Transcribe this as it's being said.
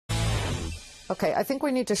Okay, I think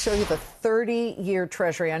we need to show you the 30-year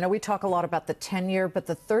Treasury. I know we talk a lot about the 10-year, but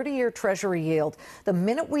the 30-year Treasury yield, the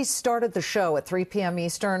minute we started the show at 3 p.m.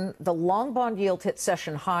 Eastern, the long bond yield hit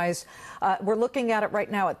session highs. We're looking at it right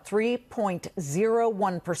now at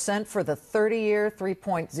 3.01% for the 30-year,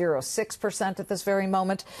 3.06% at this very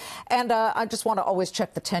moment. And I just want to always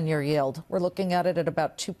check the 10-year yield. We're looking at it at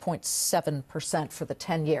about 2.7% for the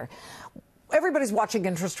 10-year. Everybody's watching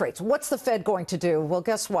interest rates. What's the Fed going to do? Well,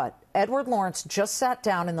 guess what? Edward Lawrence just sat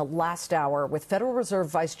down in the last hour with Federal Reserve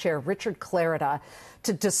Vice Chair Richard Clarida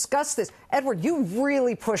to discuss this. Edward, you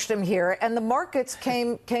really pushed him here, and the markets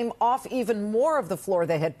came off even more of the floor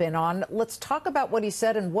they had been on. Let's talk about what he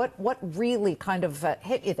said and what really kind of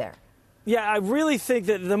hit you there. Yeah, I really think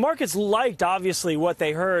that the markets liked, obviously, what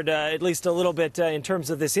they heard, at least a little bit in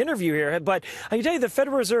terms of this interview here. But I can tell you the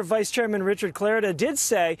Federal Reserve Vice Chairman Richard Clarida did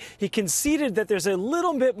say he conceded that there's a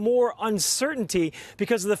little bit more uncertainty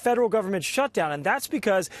because of the federal government shutdown. And that's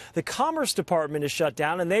because the Commerce Department is shut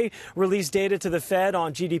down, and they released data to the Fed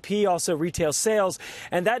on GDP, also retail sales.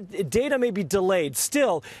 And that data may be delayed.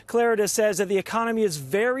 Still, Clarida says that the economy is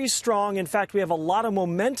very strong. In fact, we have a lot of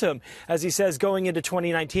momentum, as he says, going into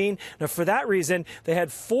 2019. Now, for that reason, they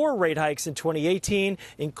had 4 rate hikes in 2018,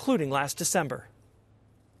 including last December.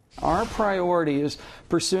 Our priority is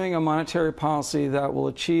pursuing a monetary policy that will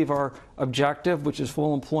achieve our objective, which is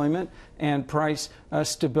full employment and price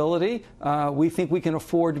stability. We think we can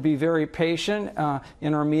afford to be very patient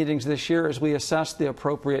in our meetings this year as we assess the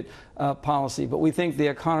appropriate policy. But we think the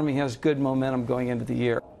economy has good momentum going into the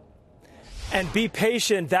year. And be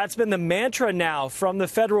patient. That's been the mantra now from the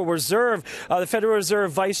Federal Reserve. The Federal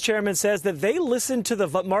Reserve Vice Chairman says that they listened to the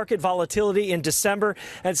market volatility in December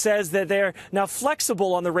and says that they're now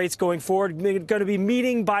flexible on the rates going forward, going to be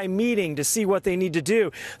meeting by meeting to see what they need to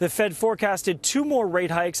do. The Fed forecasted 2 more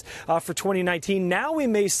rate hikes for 2019. Now we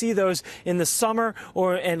may see those in the summer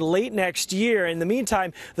and late next year. In the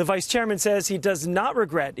meantime, the Vice Chairman says he does not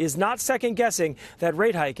regret, is not second guessing that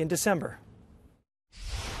rate hike in December.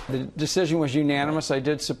 The decision was unanimous. I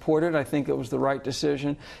did support it. I think it was the right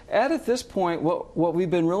decision. At this point, what we've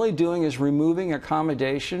been really doing is removing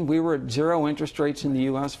accommodation. We were at 0 interest rates in the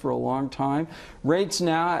U.S. for a long time. Rates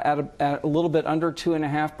now at a little bit under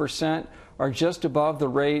 2.5% are just above the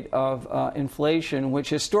rate of inflation, which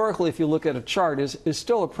historically, if you look at a chart, is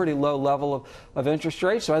still a pretty low level of interest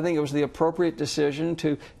rates. So I think it was the appropriate decision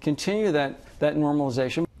to continue that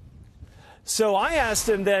normalization. So I asked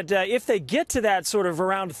him that if they get to that sort of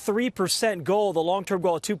around 3% goal, the long-term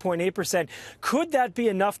goal of 2.8%, could that be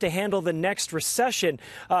enough to handle the next recession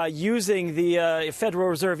using the Federal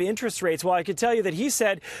Reserve interest rates? Well, I could tell you that he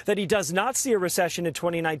said that he does not see a recession in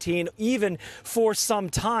 2019, even for some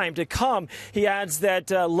time to come. He adds that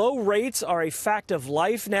low rates are a fact of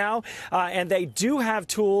life now, and they do have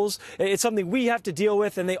tools. It's something we have to deal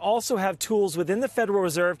with, and they also have tools within the Federal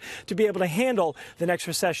Reserve to be able to handle the next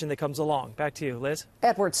recession that comes along. Back to you, Liz.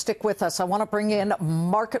 Edward, stick with us. I want to bring in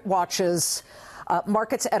MarketWatch's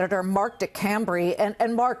markets editor, Mark DeCambre.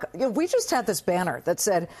 And Mark, we just had this banner that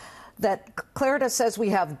said that Clarida says we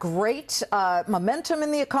have great momentum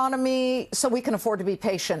in the economy, so we can afford to be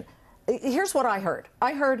patient. Here's what I heard.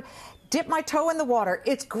 I heard, dip my toe in the water.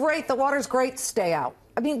 It's great. The water's great. Stay out.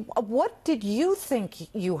 I mean, what did you think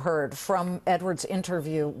you heard from Edward's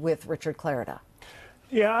interview with Richard Clarida?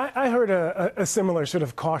 Yeah, I heard a similar sort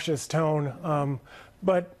of cautious tone,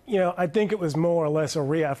 but, you know, I think it was more or less a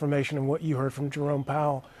reaffirmation of what you heard from Jerome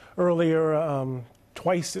Powell earlier,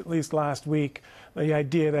 twice at least last week, the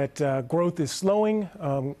idea that growth is slowing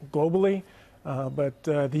globally, but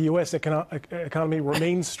the U.S. economy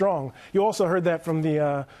remains strong. You also heard that from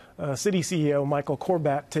the Citi CEO, Michael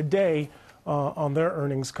Corbat, today on their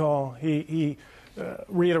earnings call. He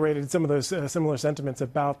reiterated some of those similar sentiments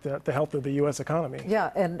about the health of the U.S. economy.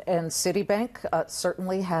 Yeah, and Citibank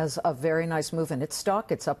certainly has a very nice move in its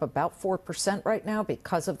stock. It's up about 4% right now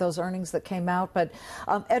because of those earnings that came out. But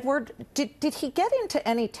Edward, did he get into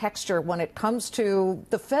any texture when it comes to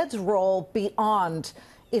the Fed's role beyond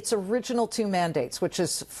its original 2 mandates, which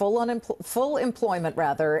is full employment,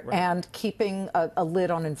 rather, right, and keeping a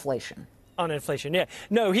lid on inflation? On inflation, yeah.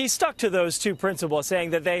 No, he stuck to those 2 principles,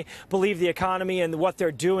 saying that they believe the economy and what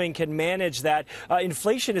they're doing can manage that.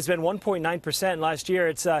 Inflation has been 1.9% last year.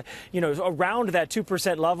 It's, around that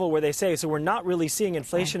 2% level where they say. So we're not really seeing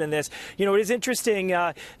inflation in this. You know, it is interesting.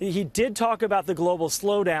 He did talk about the global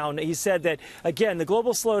slowdown. He said that, again, the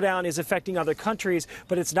global slowdown is affecting other countries,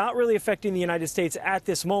 but it's not really affecting the United States at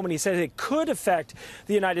this moment. He said it could affect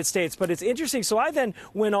the United States, but it's interesting. So I then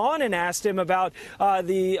went on and asked him about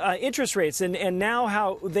the interest rates. rates and now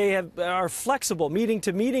how they are flexible, meeting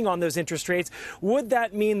to meeting on those interest rates, would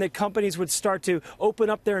that mean that companies would start to open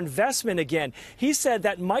up their investment again? He said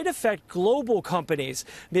that might affect global companies,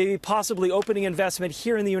 maybe possibly opening investment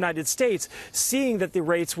here in the United States, seeing that the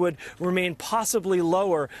rates would remain possibly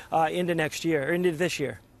lower into next year, or into this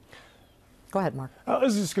year. Go ahead, Mark. I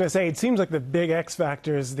was just going to say, it seems like the big X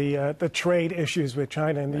factor is the trade issues with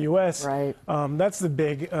China and the U.S. Right. That's the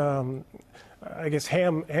big, I guess,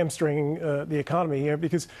 hamstringing the economy here,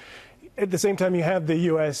 because at the same time you have the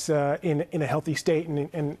U.S. In a healthy state,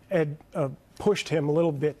 and Ed pushed him a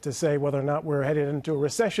little bit to say whether or not we're headed into a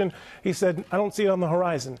recession. He said, I don't see it on the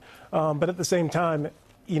horizon. But at the same time,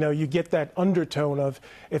 you get that undertone of,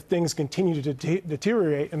 if things continue to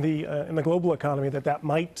deteriorate in the global economy, that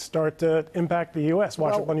might start to impact the U.S.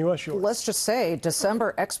 Watch up on U.S. shores. Let's just say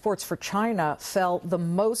December exports for China fell the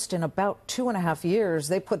most in about 2.5 years.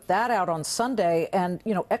 They put that out on Sunday, and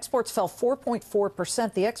exports fell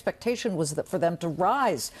 4.4%. The expectation was that for them to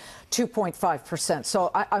rise 2.5%. So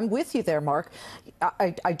I'm with you there, Mark.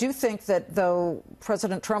 I do think that though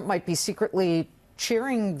President Trump might be secretly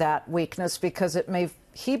cheering that weakness because it may,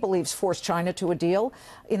 he believes, force China to a deal.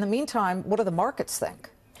 In the meantime, what do the markets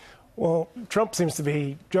think? Well, Trump seems to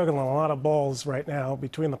be juggling a lot of balls right now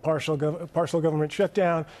between the partial government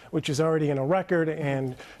shutdown, which is already in a record,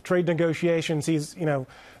 and trade negotiations. The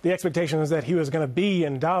expectation is that he was going to be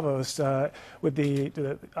in Davos with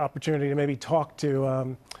the opportunity to maybe talk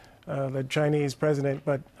to the Chinese president,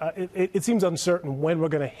 but it seems uncertain when we're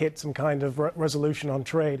going to hit some kind of resolution on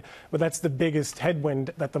trade. But that's the biggest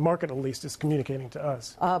headwind that the market, at least, is communicating to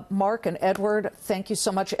us. Mark and Edward, thank you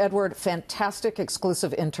so much. Edward, fantastic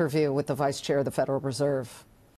exclusive interview with the Vice Chair of the Federal Reserve.